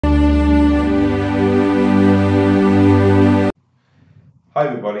Hi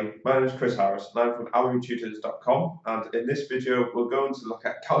everybody, my name is Chris Harris and I'm from AlleryTutors.com, and in this video we're going to look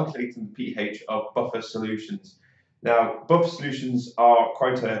at calculating the pH of buffer solutions. Now, buffer solutions are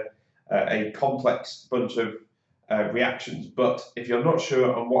quite a complex bunch of reactions, but if you're not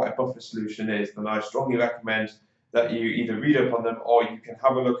sure on what a buffer solution is, then I strongly recommend that you either read up on them or you can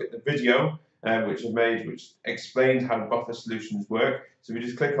have a look at the video which I've made, which explains how buffer solutions work. So if you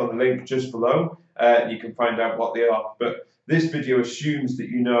just click on the link just below, you can find out what they are. But this video assumes that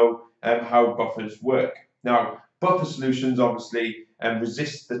you know how buffers work. Now, buffer solutions obviously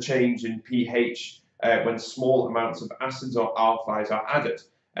resist the change in pH when small amounts of acids or alkalis are added.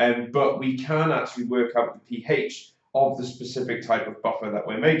 But we can actually work out the pH of the specific type of buffer that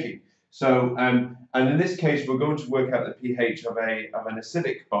we're making. So, and in this case, we're going to work out the pH of an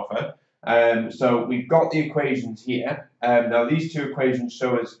acidic buffer. So we've got the equations here. Now these two equations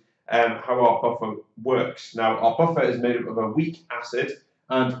show us how our buffer works. Now our buffer is made up of a weak acid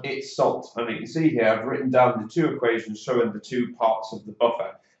and its salt. And you can see here I've written down the two equations showing the two parts of the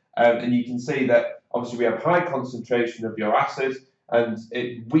buffer. And you can see that obviously we have high concentration of your acid and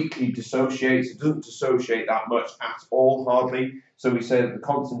it weakly dissociates. It doesn't dissociate that much at all, hardly. So we say that the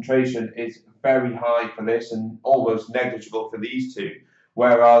concentration is very high for this and almost negligible for these two.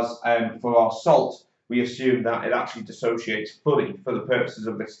 Whereas for our salt, we assume that it actually dissociates fully for the purposes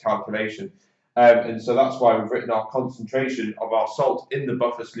of this calculation. And so that's why we've written our concentration of our salt in the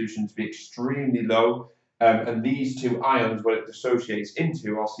buffer solution to be extremely low. And these two ions, what it dissociates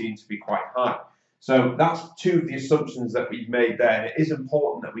into, are seen to be quite high. So that's two of the assumptions that we've made there. And it is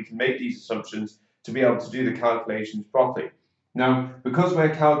important that we can make these assumptions to be able to do the calculations properly. Now, because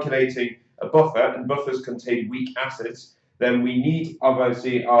we're calculating a buffer, and buffers contain weak acids, then we need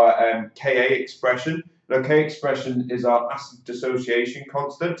obviously our Ka expression. Now, K expression is our acid dissociation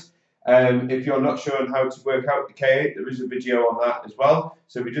constant. If you're not sure on how to work out the Ka, there is a video on that as well.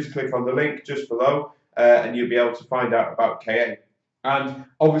 So if you just click on the link just below, and you'll be able to find out about Ka. And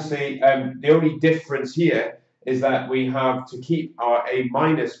obviously, the only difference here is that we have to keep our A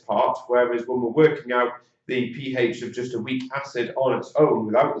minus part, whereas when we're working out the pH of just a weak acid on its own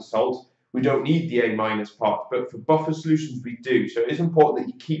without the salt, we don't need the A minus part, but for buffer solutions we do. So it is important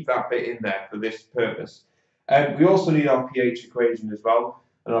that you keep that bit in there for this purpose. We also need our pH equation as well,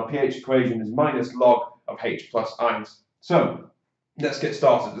 and our pH equation is minus log of H plus ions. So let's get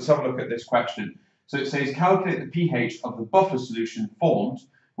started. Let's have a look at this question. So it says calculate the pH of the buffer solution formed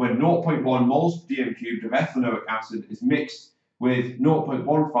when 0.1 moles per dm cubed of ethanoic acid is mixed with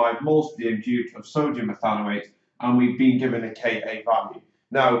 0.15 moles per dm cubed of sodium ethanoate, and we've been given a Ka value.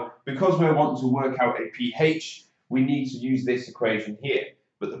 Now, because we're wanting to work out a pH, we need to use this equation here.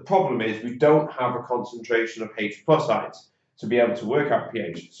 But the problem is we don't have a concentration of H plus ions to be able to work out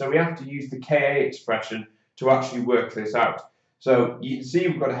pH. So we have to use the Ka expression to actually work this out. So you can see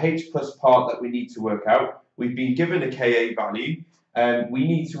we've got a H plus part that we need to work out. We've been given a Ka value, and we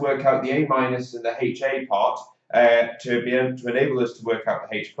need to work out the A minus and the HA part to be able to enable us to work out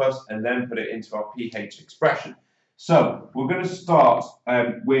the H plus and then put it into our pH expression. So we're going to start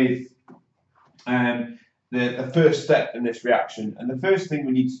with the first step in this reaction, and the first thing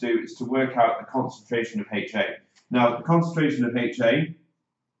we need to do is to work out the concentration of HA. Now, the concentration of HA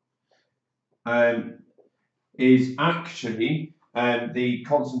is actually the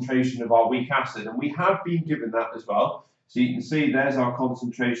concentration of our weak acid, and we have been given that as well. So you can see there's our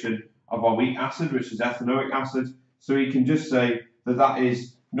concentration of our weak acid, which is ethanoic acid. So we can just say that that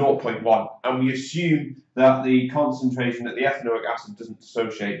is 0.1, and we assume that the concentration at the ethanoic acid doesn't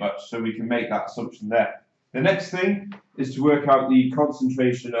dissociate much, so we can make that assumption there. The next thing is to work out the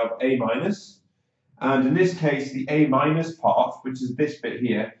concentration of A minus, and in this case the A minus part, which is this bit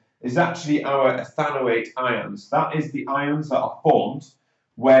here, is actually our ethanoate ions. That is the ions that are formed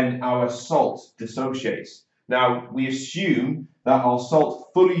when our salt dissociates. Now, we assume that our salt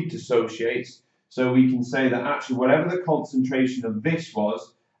fully dissociates, so we can say that actually whatever the concentration of this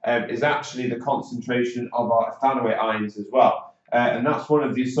was, is actually the concentration of our ethanoate ions as well. And that's one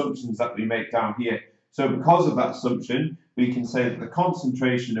of the assumptions that we make down here. So because of that assumption, we can say that the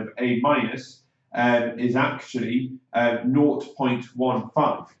concentration of A minus is actually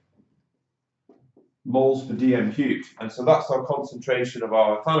 0.15 moles per dm cubed. And so that's our concentration of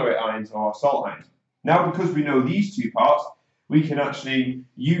our ethanoate ions or our salt ions. Now, because we know these two parts, we can actually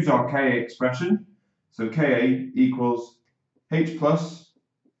use our Ka expression. So Ka equals H plus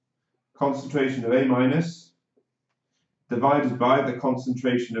concentration of A minus divided by the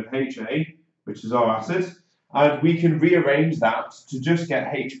concentration of HA, which is our acid, and we can rearrange that to just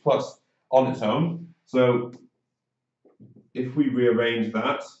get H plus on its own. So if we rearrange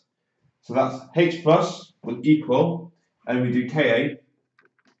that, so that's H plus will equal, and we do Ka,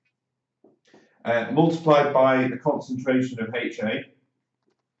 multiplied by the concentration of HA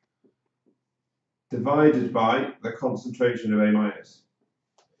divided by the concentration of A minus.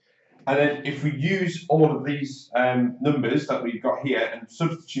 And then if we use all of these numbers that we've got here and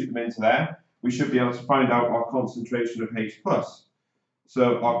substitute them into there, we should be able to find out our concentration of H plus.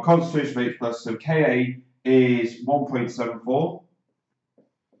 So our concentration of H plus, so Ka is 1.74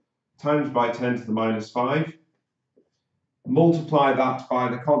 times by 10 to the minus 5. Multiply that by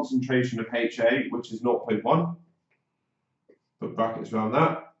the concentration of HA, which is 0.1. Put brackets around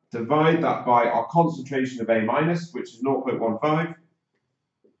that. Divide that by our concentration of A minus, which is 0.15.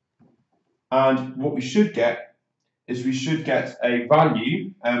 And what we should get is we should get a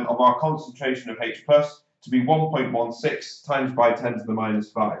value of our concentration of H plus to be 1.16 times by 10 to the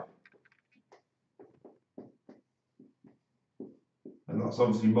minus 5. And that's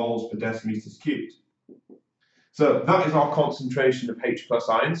obviously moles per decimeters cubed. So that is our concentration of H plus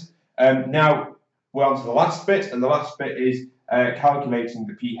ions. Now we're on to the last bit, and the last bit is calculating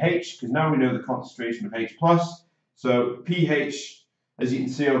the pH, because now we know the concentration of H plus. So pH, as you can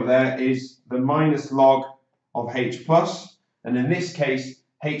see over there, is the minus log of H plus, and in this case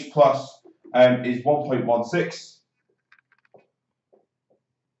H plus is 1.16.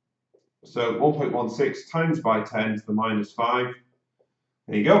 So 1.16 times by 10 to the minus 5.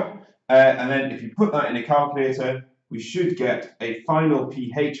 There you go. And then if you put that in a calculator, we should get a final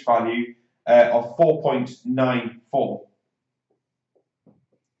pH value of 4.94.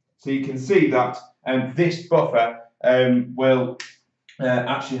 So you can see that this buffer will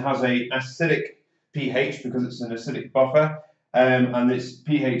actually has an acidic pH because it's an acidic buffer, and this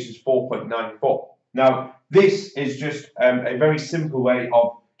pH is 4.94. Now, this is just a very simple way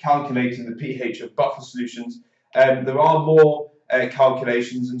of calculating the pH of buffer solutions. There are more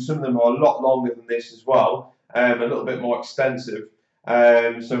calculations, and some of them are a lot longer than this as well, a little bit more extensive.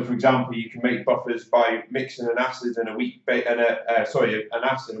 So, for example, you can make buffers by mixing an acid and a weak an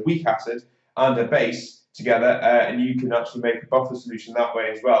acid, a weak acid, and a base together, and you can actually make a buffer solution that way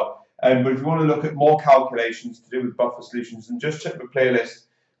as well. But if you want to look at more calculations to do with buffer solutions, then just check the playlist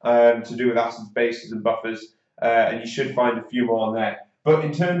to do with acids, bases, and buffers, and you should find a few more on there. But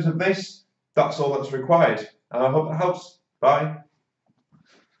in terms of this, that's all that's required. And I hope it helps. Bye.